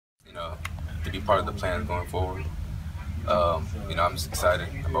to be part of the plan going forward. I'm just excited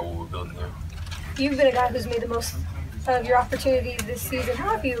about what we're building here. You've been a guy who's made the most of your opportunities this season.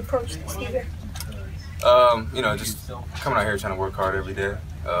 How have you approached this year? Just coming out here trying to work hard every day,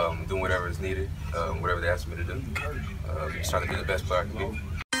 doing whatever is needed, whatever they ask me to do. Just trying to be the best player I can be.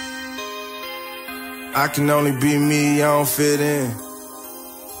 I can only be me, I don't fit in.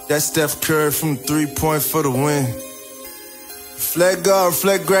 That Steph Curry from 3-point for the win. Reflect God,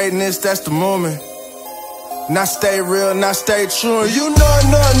 reflect greatness, that's the moment. Not stay real, not stay true. You know,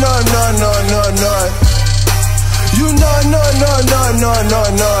 no. You know.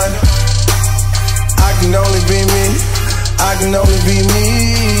 I can only be me. I can only be me.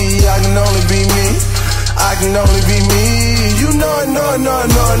 I can only be me. I can only be me. You know, no. You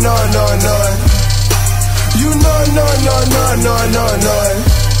know, no.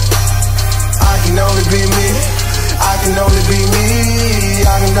 I can only be me. I can only be me.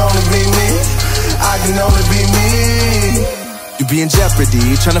 I can only be me. I can only be me. You be in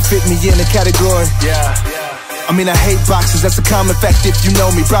jeopardy, trying to fit me in a category. I mean, I hate boxes, that's a common fact if you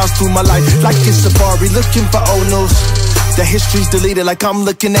know me. Browse through my life like it's safari, looking for old news. The history's deleted like I'm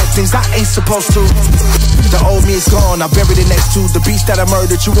looking at things I ain't supposed to. The old me is gone, I buried it next to the beast that I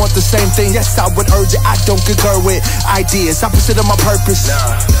murdered. You want the same thing? Yes, I would urge it. I don't concur with ideas opposite of my purpose.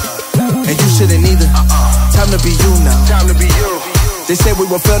 And you shouldn't either. Time to be you now. Time to be you. They say we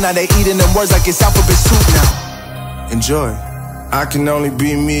will fail, now they eating them words like it's alphabet soup now. Enjoy. I can only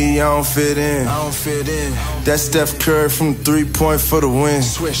be me, I don't fit in. That Steph Curry from 3-point for the win.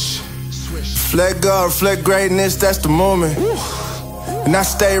 Swish. Reflect God, reflect greatness, that's the moment. And I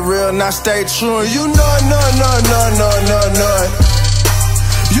stay real, and I stay true. You know, no.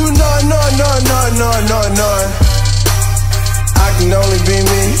 You know, no. I can only be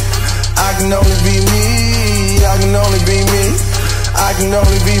me. I can only be me. I can only be me. I can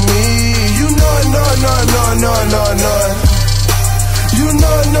only be me. You know, no. You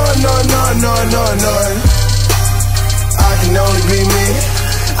know, no. I can only be me.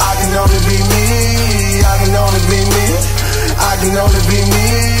 I can only be me. I can only be me. I can only be me.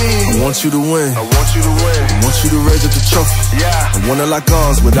 I want you to win. I want you to win. I want you to raise up the trophy. I wanna lock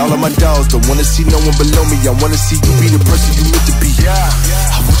arms with all of my dogs. Don't wanna see no one below me. I wanna see you be the person you meant to be.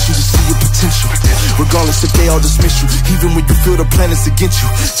 I want you to see your potential, regardless if they all dismiss you. Even when you feel the planets against you,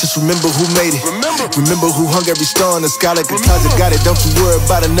 just remember who made it. Remember who hung every star in the sky like a closet. Got it, don't you worry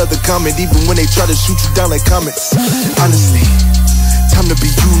about another comment, even when they try to shoot you down like comets. Honestly, time to be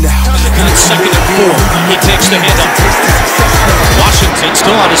you now. And it's 2nd and 4. He takes the handoff. Washington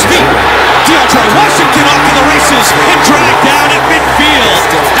still on his feet. DeAndre Washington off to the races and dragged down at midfield.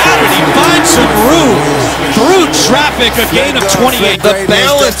 How did he find some room? Through traffic, a gain of 28. The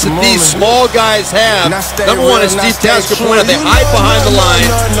balance that these small guys have. Number one, as Steve Tasker pointed out, they hide behind the line,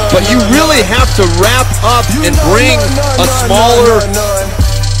 but you really have to wrap up and bring a smaller.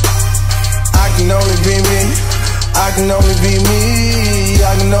 I can only be me. I can only be me.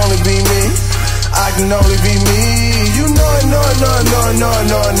 I can only be me. I can only be me. You know, no.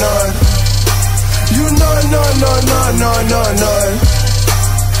 You know, no.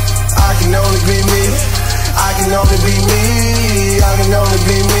 I can only be me. I can only be me. I can only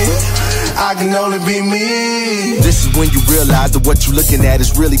be me. I can only be me. This is when you realize that what you're looking at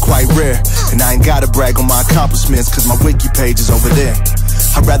is really quite rare. And I ain't gotta brag on my accomplishments, cause my wiki page is over there.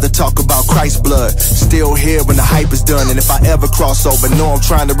 I'd rather talk about Christ's blood, still here when the hype is done. And if I ever cross over, know I'm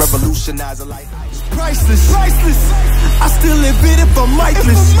trying to revolutionize a life. Priceless, I still admit if I'm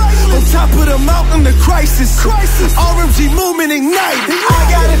Mikeless. On top of the mountain, the crisis. RMG movement ignite. I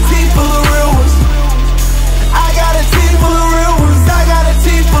got a team full of real ones. I got a team full of real ones. I got a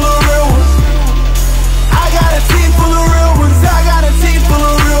team full of real ones. I got a team full of real ones. I got a team full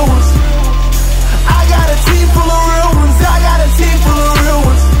of real ones. I got a team full of real ones. I got a team full of real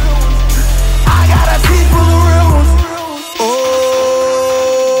ones. I got a team full of real ones. Oh,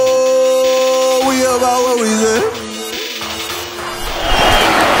 we about what we said.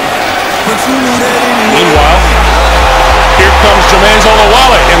 But you knew that anyway. Meanwhile, here comes Jamize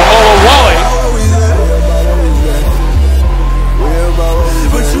Olawale, and Olawale.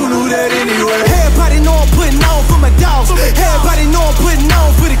 But you knew that anyway. Everybody know I'm putting on for my dogs. Everybody know I'm putting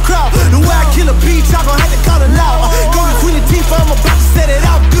on for the crowd. The way I kill a beat, y'all gon' have to call it loud. Go to Queen Latifah, I'm about to set it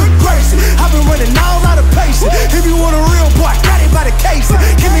out. Good grace, I've been running all out of patience. If you want a real boy, got it by the case.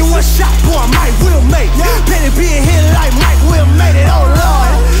 Give me one shot, boy, I might will make. Penny being here like Mike will made it. Oh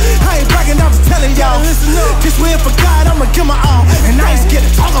Lord, I ain't bragging, I'm just telling y'all. This way for God, I'ma give my all. And I ain't scared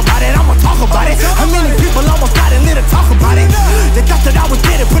to talk about it, I'ma talk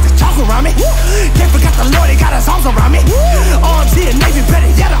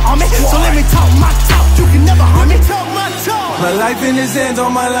life in his hands, all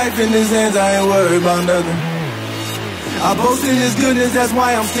my life in his hands, I ain't worried about nothing. I boast in his goodness, that's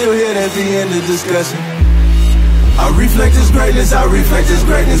why I'm still here, that's the end of discussion. I reflect his greatness,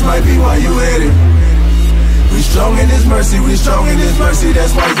 might be why you hate it. We strong in his mercy,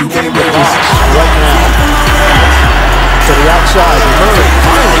 that's why you can't break us. Right now, to the outside, Murray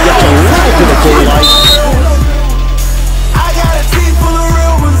finally gets a little bit of daylight. I got a team full of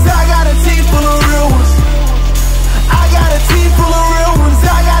real ones, I got a team full of real ones. I got a team full of real ones,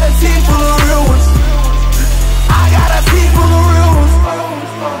 I got a team full of real ones. I got a team full of real ones.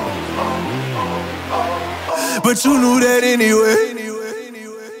 But you knew that anyway.